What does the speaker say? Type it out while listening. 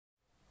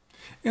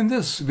In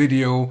this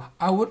video,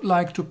 I would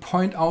like to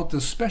point out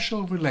the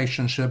special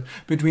relationship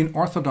between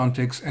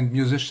orthodontics and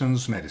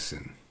musicians'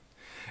 medicine.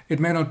 It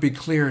may not be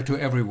clear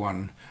to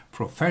everyone.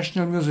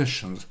 Professional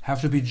musicians have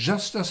to be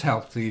just as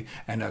healthy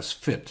and as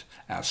fit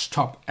as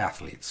top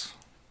athletes.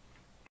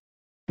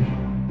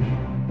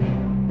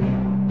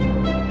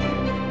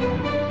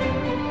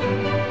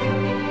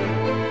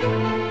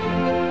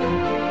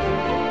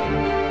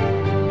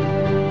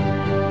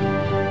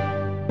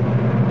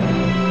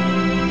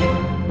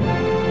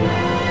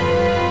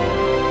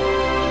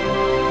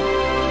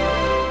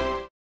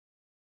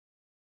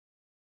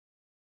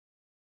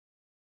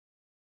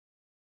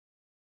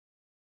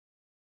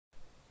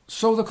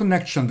 So the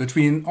connection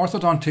between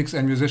orthodontics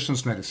and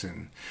musicians'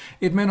 medicine.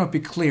 It may not be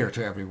clear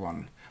to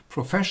everyone.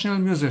 Professional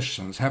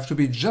musicians have to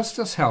be just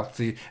as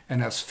healthy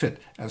and as fit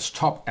as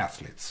top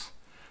athletes.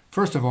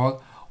 First of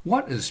all,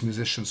 what is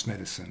musicians'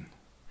 medicine?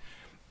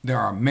 There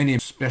are many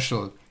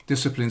special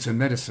disciplines in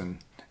medicine,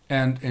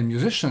 and in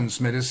musicians'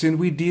 medicine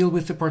we deal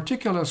with the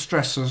particular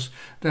stresses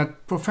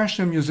that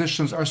professional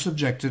musicians are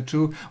subjected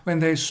to when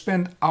they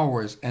spend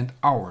hours and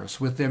hours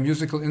with their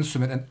musical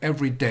instrument and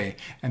every day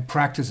and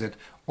practice it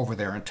over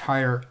their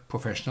entire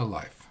professional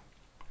life.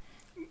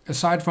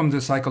 Aside from the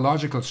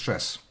psychological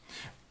stress,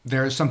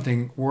 there is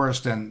something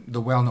worse than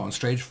the well-known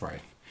stage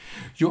fright.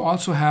 You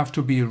also have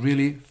to be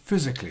really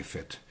physically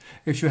fit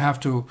if you have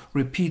to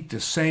repeat the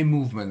same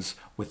movements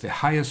with the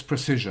highest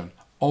precision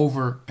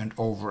over and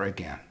over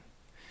again.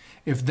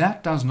 If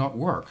that does not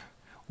work,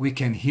 we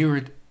can hear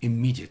it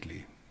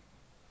immediately.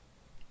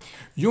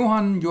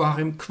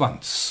 Joachim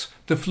Quantz,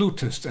 the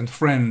flutist and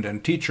friend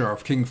and teacher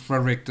of King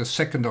Frederick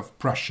II of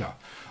Prussia,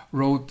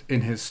 wrote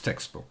in his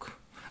textbook.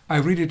 I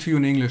read it to you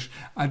in English.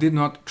 I did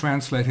not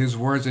translate his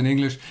words in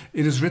English.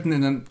 It is written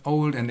in an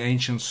old and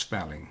ancient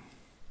spelling.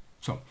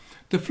 So,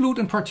 the flute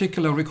in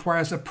particular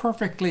requires a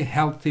perfectly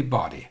healthy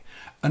body,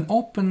 an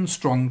open,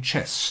 strong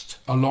chest,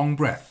 a long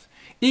breath,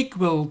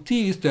 equal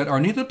teeth that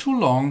are neither too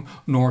long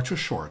nor too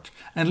short,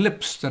 and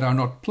lips that are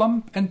not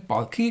plump and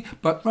bulky,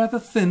 but rather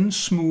thin,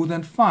 smooth,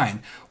 and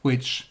fine,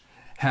 which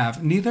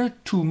have neither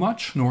too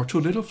much nor too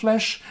little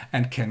flesh,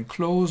 and can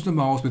close the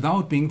mouth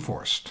without being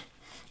forced.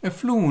 A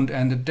fluent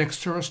and a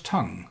dexterous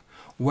tongue,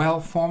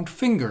 well-formed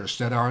fingers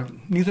that are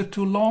neither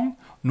too long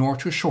nor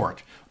too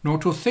short, nor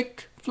too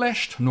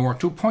thick-fleshed nor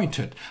too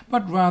pointed,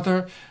 but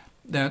rather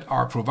that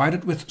are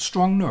provided with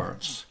strong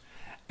nerves,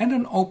 and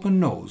an open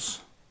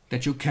nose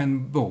that you can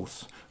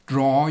both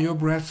draw your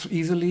breath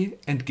easily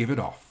and give it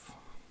off.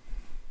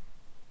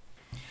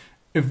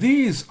 If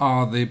these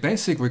are the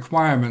basic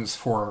requirements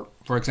for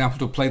example,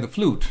 to play the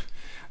flute,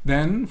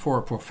 then for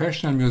a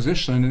professional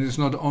musician it is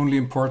not only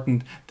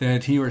important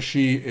that he or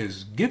she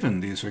is given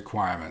these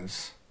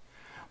requirements,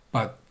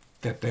 but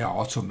that they are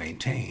also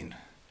maintained,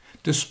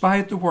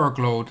 despite the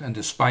workload and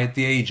despite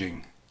the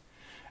aging.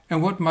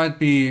 And what might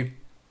be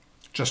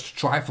just a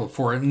trifle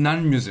for a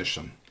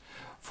non-musician,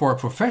 for a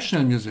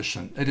professional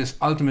musician it is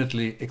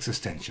ultimately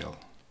existential.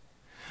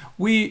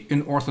 We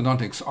in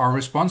orthodontics are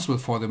responsible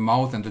for the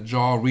mouth and the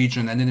jaw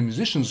region, and in the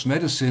musician's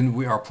medicine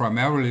we are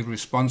primarily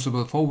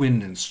responsible for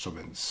wind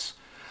instruments.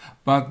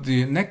 But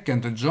the neck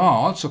and the jaw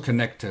are also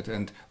connected,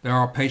 and there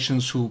are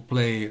patients who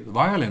play the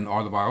violin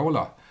or the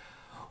viola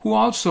who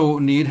also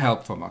need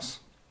help from us.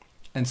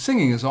 And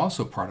singing is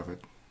also part of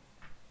it.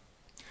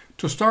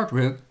 To start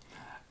with,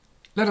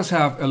 let us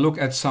have a look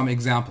at some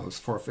examples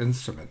for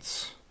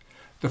instruments.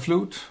 The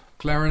flute,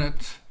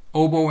 clarinet,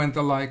 oboe and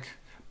the like,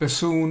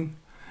 bassoon,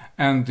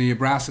 and the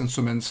brass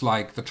instruments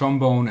like the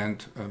trombone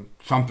and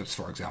trumpets,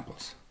 for example.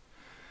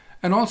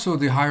 And also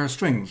the higher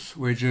strings,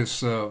 which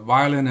is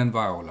violin and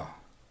viola.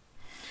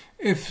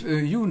 If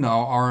you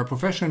now are a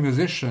professional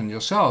musician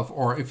yourself,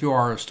 or if you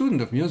are a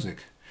student of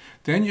music,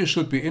 then you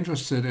should be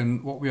interested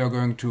in what we are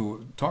going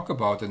to talk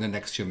about in the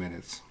next few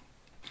minutes.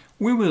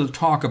 We will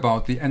talk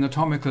about the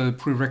anatomical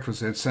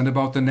prerequisites and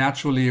about the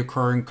naturally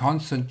occurring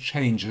constant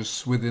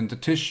changes within the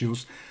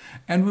tissues,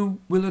 and we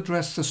will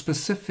address the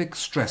specific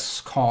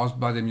stress caused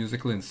by the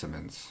musical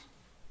instruments.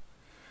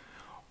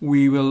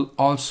 We will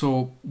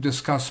also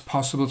discuss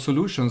possible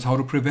solutions, how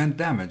to prevent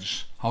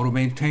damage, how to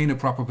maintain a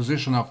proper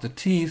position of the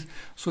teeth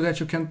so that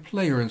you can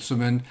play your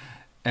instrument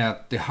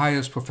at the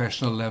highest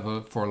professional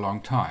level for a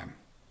long time.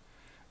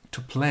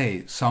 To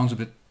play sounds a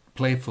bit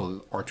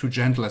playful or too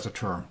gentle as a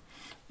term,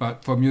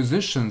 but for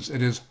musicians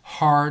it is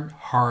hard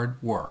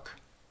work.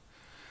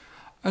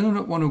 I do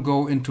not want to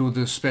go into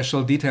the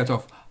special details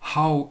of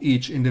how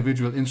each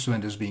individual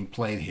instrument is being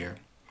played here.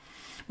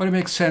 But it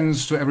makes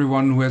sense to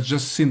everyone who has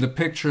just seen the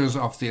pictures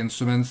of the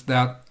instruments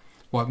that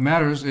what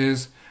matters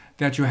is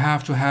that you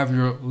have to have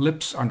your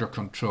lips under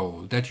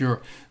control, that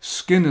your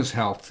skin is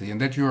healthy, and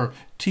that your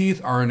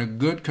teeth are in a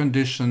good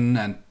condition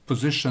and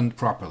positioned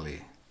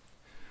properly.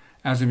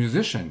 As a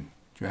musician,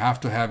 you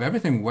have to have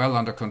everything well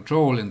under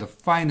control in the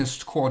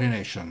finest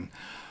coordination,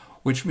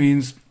 which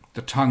means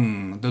the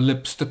tongue, the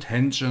lips, the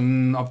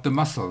tension of the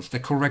muscles, the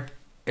correct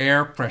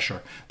air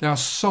pressure. There are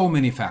so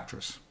many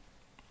factors.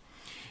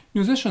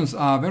 Musicians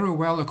are very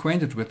well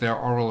acquainted with their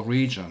oral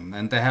region,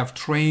 and they have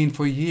trained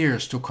for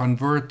years to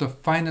convert the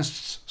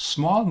finest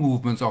small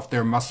movements of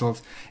their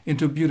muscles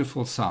into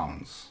beautiful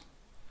sounds.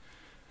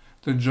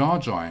 The jaw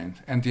joint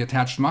and the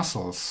attached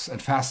muscles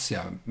and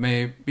fascia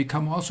may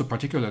become also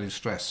particularly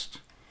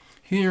stressed.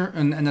 Here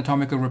an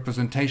anatomical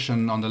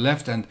representation on the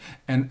left and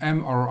an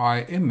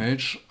MRI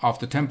image of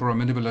the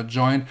temporomandibular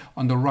joint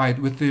on the right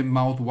with the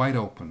mouth wide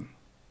open.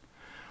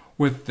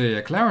 With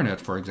the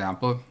clarinet, for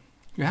example,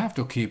 you have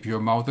to keep your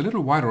mouth a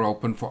little wider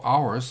open for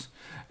hours,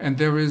 and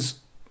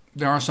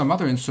there are some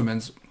other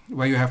instruments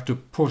where you have to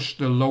push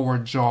the lower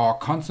jaw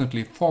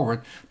constantly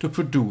forward to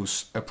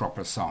produce a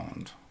proper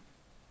sound.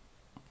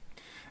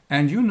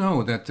 And you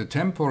know that the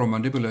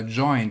temporomandibular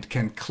joint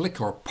can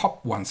click or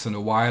pop once in a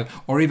while,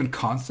 or even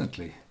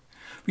constantly.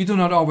 We do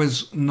not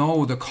always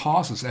know the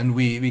causes, and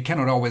we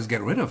cannot always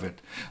get rid of it,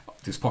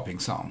 this popping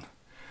sound.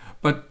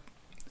 But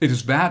it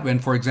is bad when,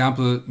 for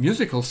example,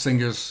 musical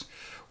singers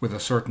with a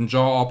certain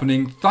jaw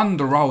opening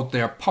thunder out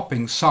their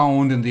popping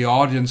sound in the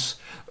audience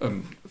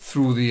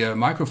through the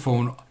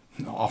microphone,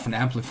 often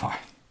amplified.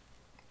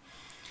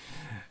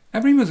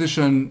 Every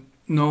musician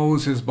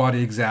knows his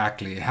body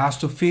exactly, has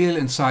to feel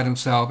inside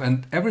himself,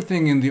 and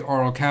everything in the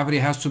oral cavity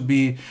has to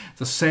be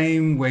the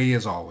same way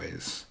as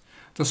always.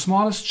 The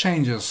smallest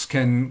changes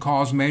can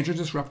cause major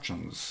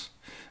disruptions.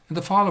 In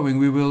the following,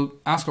 we will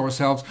ask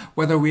ourselves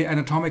whether we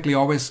anatomically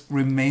always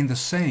remain the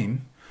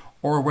same,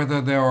 or whether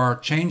there are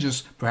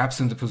changes, perhaps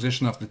in the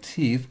position of the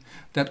teeth,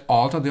 that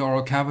alter the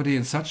oral cavity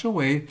in such a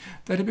way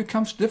that it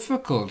becomes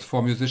difficult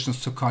for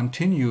musicians to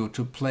continue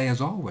to play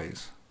as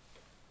always.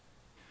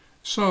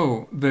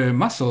 So the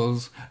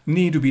muscles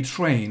need to be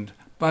trained,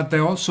 but they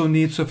also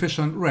need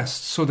sufficient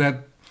rest so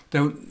that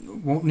they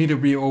won't need to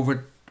be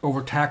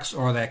overtaxed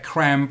or they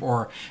cramp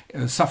or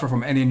suffer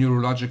from any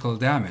neurological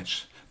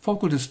damage.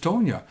 Focal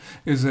dystonia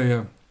is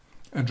a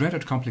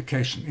dreaded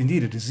complication,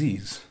 indeed a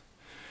disease.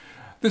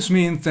 This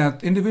means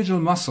that individual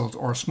muscles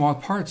or small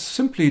parts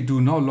simply do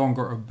no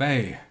longer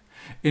obey.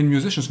 In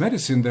musicians'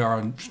 medicine, there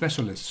are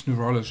specialists,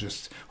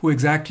 neurologists, who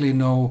exactly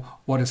know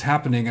what is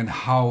happening and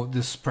how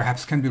this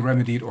perhaps can be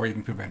remedied or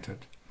even prevented.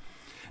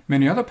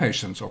 Many other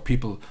patients or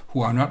people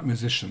who are not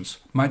musicians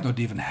might not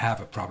even have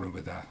a problem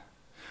with that.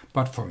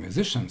 But for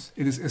musicians,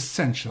 it is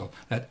essential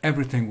that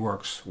everything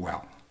works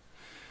well.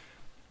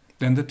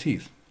 Then the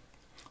teeth.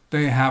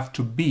 They have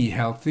to be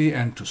healthy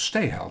and to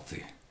stay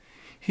healthy.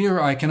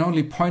 Here I can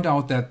only point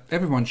out that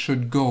everyone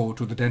should go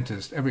to the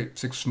dentist every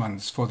 6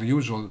 months for the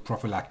usual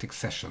prophylactic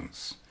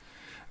sessions.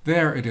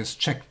 There it is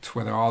checked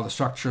whether all the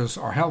structures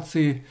are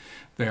healthy,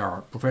 they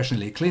are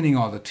professionally cleaning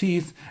all the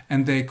teeth,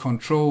 and they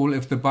control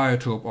if the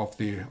biotope of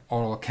the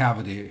oral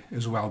cavity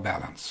is well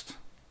balanced.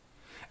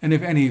 And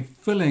if any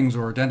fillings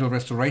or dental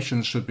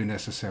restorations should be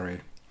necessary.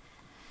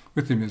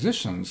 With the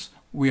musicians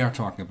we are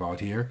talking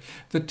about here,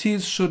 the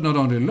teeth should not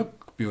only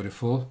look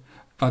beautiful,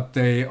 but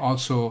they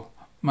also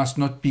must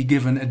not be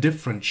given a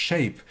different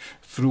shape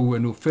through a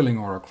new filling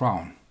or a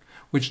crown,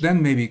 which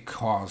then maybe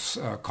cause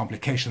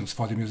complications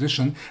for the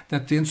musician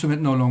that the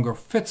instrument no longer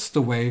fits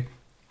the way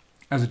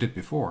as it did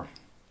before.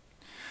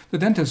 The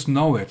dentists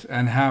know it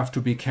and have to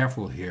be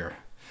careful here.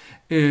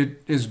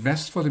 It is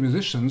best for the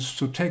musicians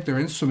to take their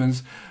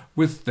instruments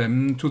with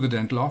them to the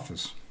dental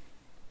office.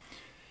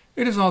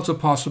 It is also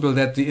possible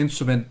that the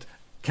instrument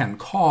can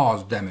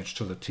cause damage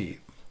to the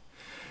teeth.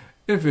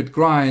 If it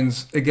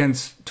grinds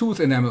against tooth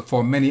enamel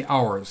for many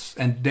hours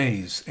and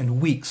days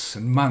and weeks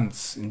and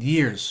months and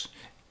years,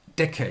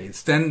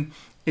 decades, then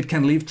it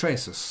can leave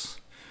traces.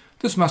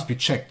 This must be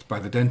checked by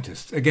the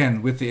dentist,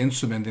 again with the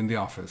instrument in the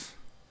office.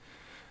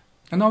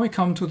 And now we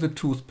come to the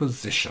tooth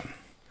position.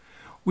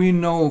 We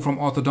know from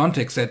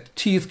orthodontics that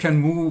teeth can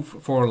move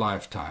for a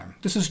lifetime.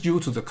 This is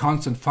due to the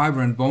constant fiber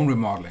and bone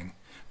remodeling.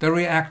 They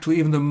react to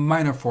even the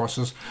minor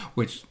forces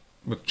with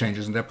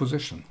changes in their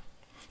position.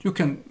 You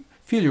can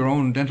feel your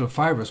own dental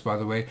fibers, by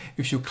the way,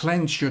 if you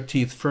clench your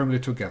teeth firmly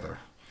together.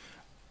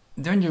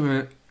 Then you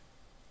will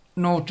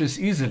notice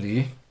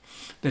easily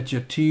that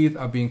your teeth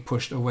are being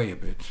pushed away a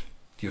bit.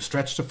 You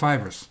stretch the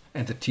fibers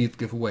and the teeth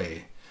give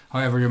way.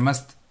 However, you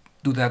must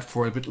do that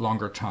for a bit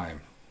longer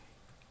time.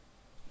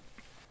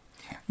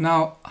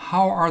 Now,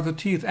 how are the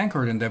teeth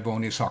anchored in their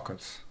bony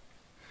sockets?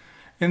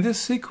 In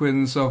this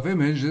sequence of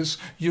images,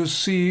 you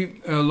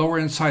see a lower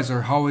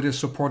incisor, how it is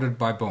supported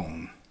by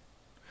bone.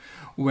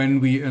 When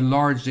we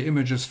enlarge the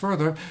images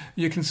further,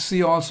 you can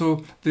see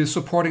also the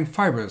supporting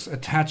fibers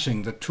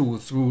attaching the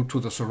tooth through to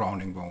the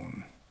surrounding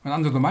bone. And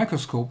under the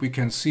microscope, we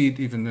can see it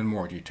even in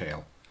more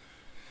detail.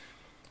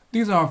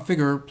 These are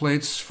figure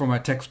plates from my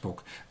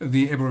textbook.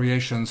 The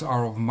abbreviations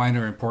are of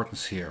minor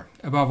importance here.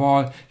 Above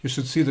all, you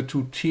should see the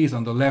two teeth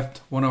on the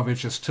left, one of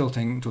which is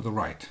tilting to the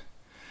right.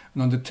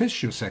 And on the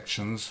tissue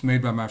sections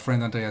made by my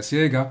friend Andreas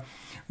Jäger,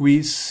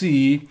 we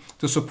see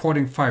the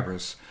supporting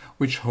fibers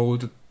which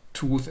hold the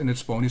tooth in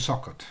its bony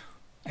socket.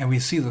 And we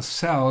see the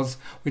cells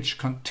which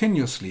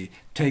continuously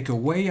take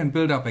away and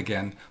build up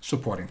again,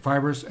 supporting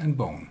fibers and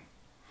bone.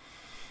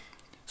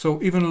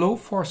 So even low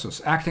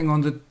forces acting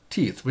on the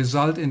teeth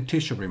result in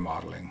tissue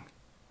remodeling.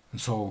 And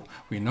so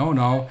we know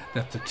now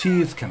that the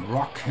teeth can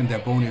rock in their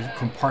bony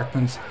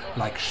compartments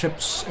like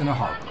ships in a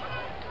harbor.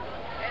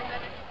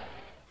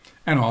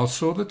 And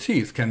also the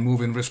teeth can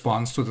move in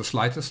response to the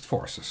slightest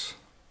forces.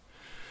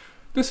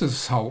 This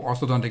is how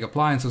orthodontic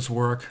appliances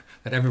work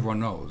that everyone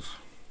knows.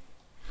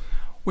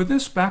 With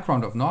this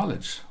background of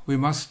knowledge, we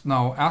must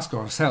now ask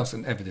ourselves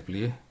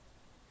inevitably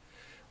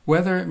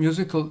whether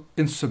musical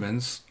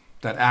instruments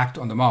that act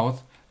on the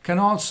mouth can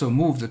also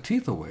move the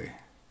teeth away.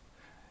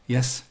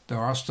 Yes, there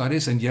are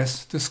studies, and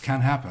yes, this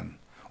can happen.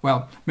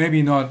 Well,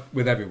 maybe not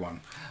with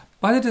everyone,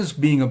 but it is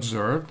being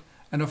observed,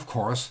 and of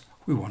course,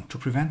 we want to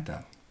prevent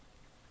that.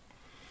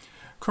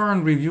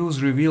 Current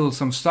reviews reveal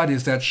some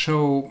studies that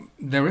show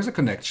there is a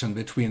connection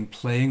between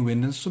playing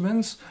wind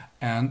instruments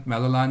and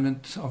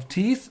malalignment of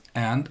teeth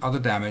and other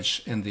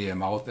damage in the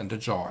mouth and the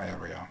jaw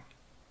area.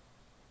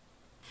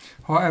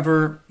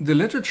 However, the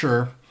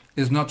literature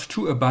is not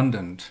too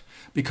abundant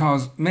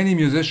because many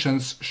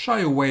musicians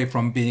shy away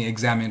from being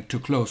examined too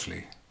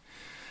closely.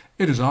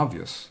 It is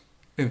obvious.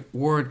 If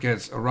word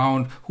gets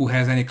around who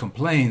has any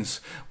complaints,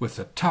 with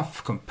the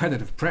tough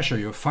competitive pressure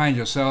you find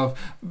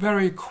yourself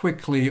very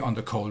quickly on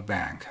the cold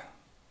bank.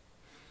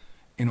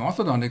 In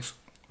orthodontics,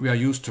 we are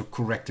used to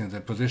correcting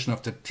the position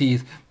of the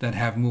teeth that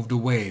have moved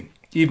away,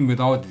 even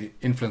without the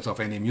influence of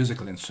any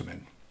musical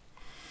instrument.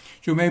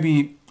 You may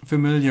be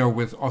familiar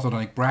with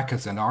orthodontic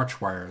brackets and arch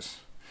wires.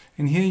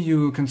 And here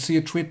you can see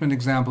a treatment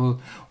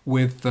example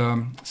with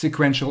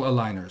sequential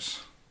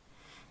aligners.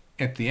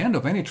 At the end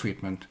of any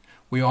treatment,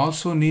 we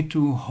also need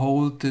to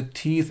hold the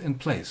teeth in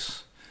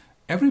place.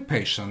 Every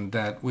patient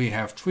that we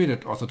have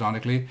treated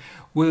orthodontically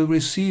will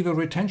receive a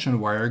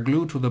retention wire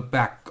glued to the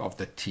back of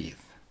the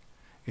teeth.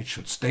 It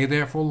should stay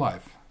there for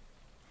life.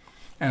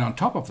 And on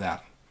top of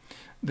that,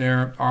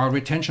 there are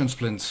retention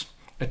splints,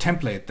 a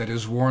template that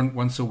is worn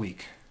once a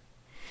week.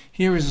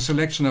 Here is a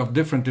selection of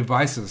different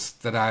devices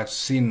that I've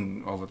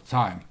seen over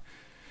time.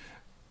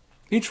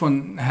 Each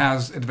one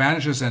has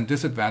advantages and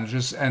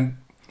disadvantages, and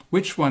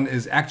which one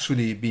is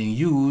actually being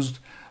used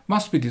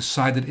must be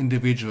decided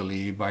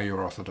individually by your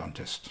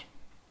orthodontist.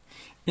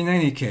 In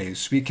any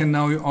case, we can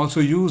now also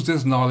use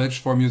this knowledge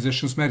for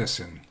musicians'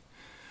 medicine.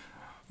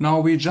 Now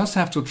we just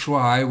have to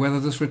try whether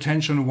this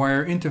retention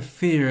wire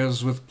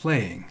interferes with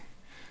playing.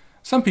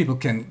 Some people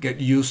can get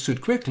used to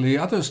it quickly,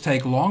 others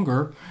take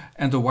longer,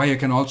 and the wire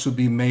can also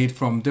be made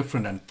from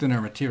different and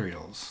thinner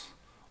materials.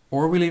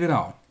 Or we leave it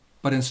out,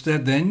 but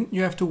instead then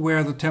you have to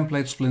wear the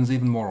template splints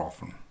even more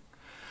often.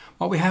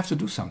 But we have to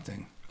do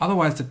something,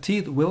 otherwise the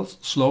teeth will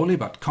slowly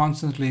but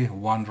constantly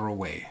wander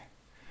away.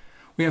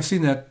 We have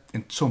seen that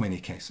in so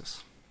many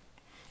cases.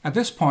 At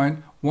this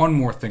point, one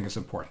more thing is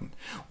important.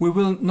 We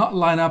will not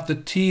line up the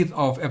teeth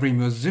of every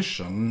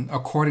musician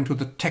according to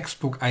the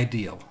textbook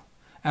ideal.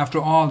 After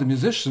all, the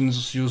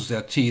musicians use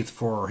their teeth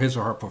for his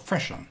or her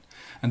profession,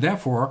 and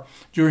therefore,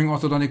 during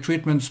orthodontic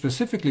treatment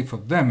specifically for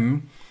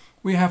them,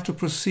 we have to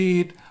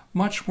proceed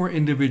much more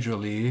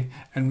individually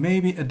and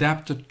maybe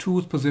adapt the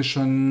tooth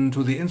position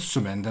to the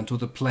instrument and to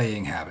the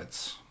playing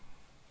habits.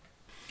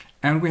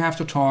 And we have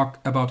to talk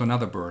about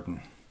another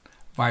burden,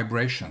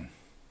 vibration.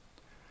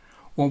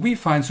 What we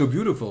find so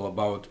beautiful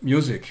about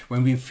music,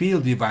 when we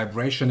feel the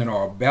vibration in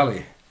our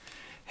belly,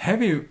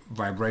 heavy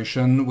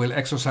vibration will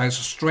exercise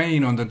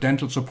strain on the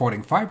dental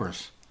supporting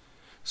fibers.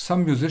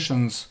 Some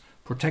musicians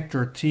protect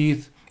their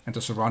teeth and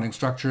the surrounding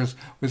structures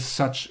with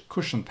such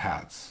cushion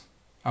pads.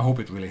 I hope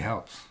it really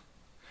helps.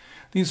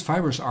 These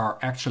fibers are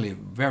actually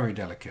very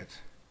delicate.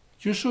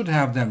 You should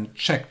have them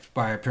checked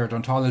by a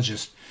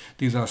periodontologist.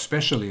 These are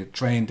specially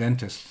trained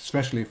dentists,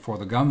 especially for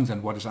the gums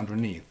and what is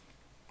underneath.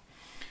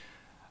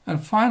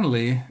 And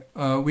finally,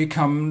 we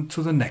come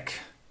to the neck.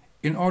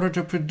 In order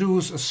to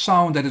produce a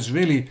sound that is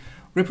really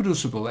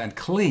reproducible and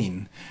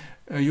clean,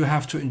 you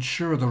have to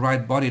ensure the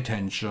right body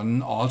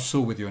tension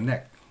also with your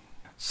neck.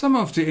 Some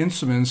of the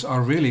instruments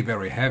are really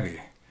very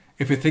heavy.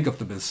 If you think of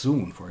the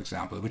bassoon, for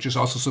example, which is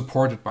also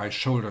supported by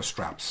shoulder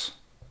straps.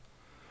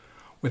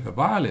 With the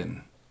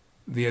violin,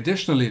 the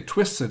additionally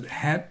twisted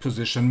head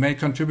position may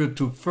contribute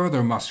to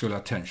further muscular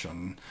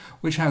tension,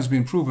 which has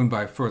been proven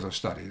by further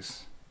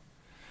studies.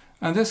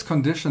 And this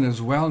condition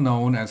is well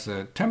known as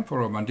a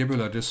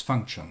temporomandibular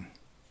dysfunction.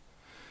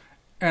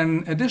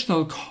 An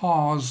additional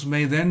cause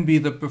may then be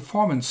the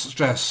performance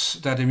stress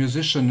that a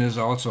musician is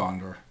also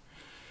under.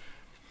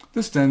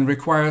 This then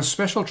requires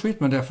special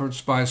treatment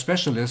efforts by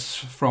specialists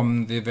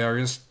from the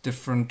various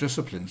different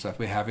disciplines that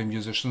we have in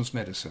musicians'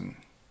 medicine.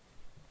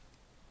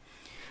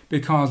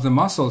 Because the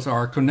muscles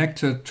are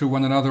connected to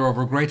one another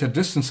over greater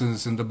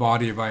distances in the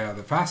body via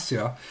the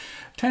fascia,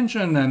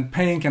 tension and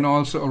pain can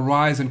also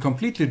arise in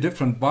completely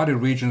different body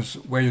regions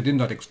where you did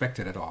not expect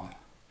it at all.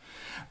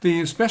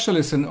 The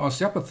specialists in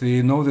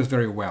osteopathy know this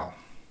very well.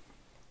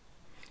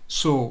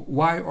 So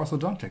why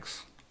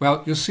orthodontics?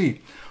 Well, you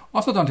see,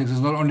 orthodontics is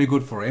not only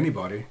good for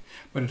anybody,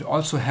 but it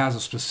also has a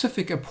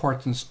specific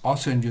importance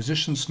also in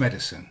musicians'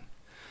 medicine.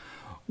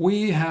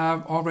 We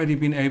have already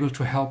been able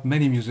to help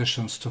many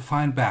musicians to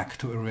find back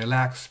to a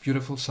relaxed,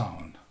 beautiful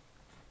sound.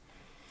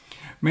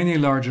 Many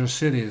larger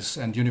cities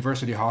and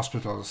university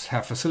hospitals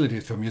have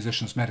facilities for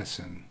musicians'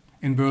 medicine.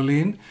 In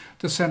Berlin,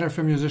 the Center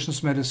for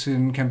Musicians'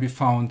 Medicine can be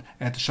found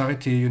at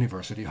Charité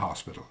University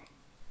Hospital.